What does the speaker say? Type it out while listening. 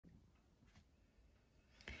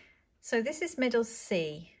So this is middle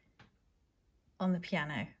C on the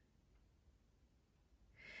piano.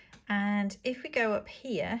 And if we go up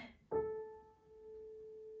here,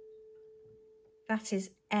 that is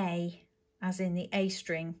A, as in the A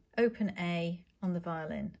string, open A on the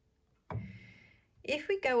violin. If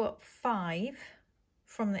we go up 5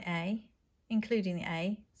 from the A, including the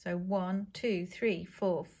A, so 1, 2, 3,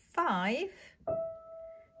 4, 5,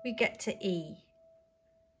 we get to E.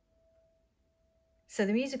 So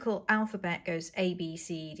the musical alphabet goes A, B,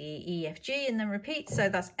 C, D, E, F, G, and then repeats. So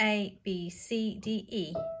that's A, B, C, D,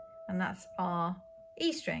 E, and that's our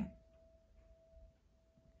E string.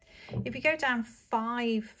 If we go down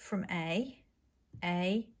 5 from A,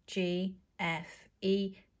 G, F,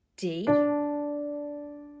 E, D,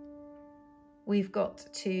 we've got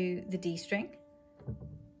to the D string.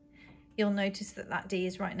 You'll notice that that D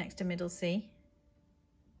is right next to middle C.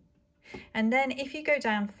 And then if you go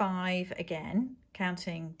down 5 again,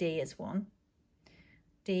 counting D as 1,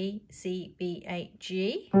 D, C, B, A,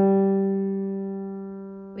 G,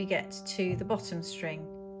 we get to the bottom string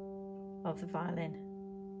of the violin.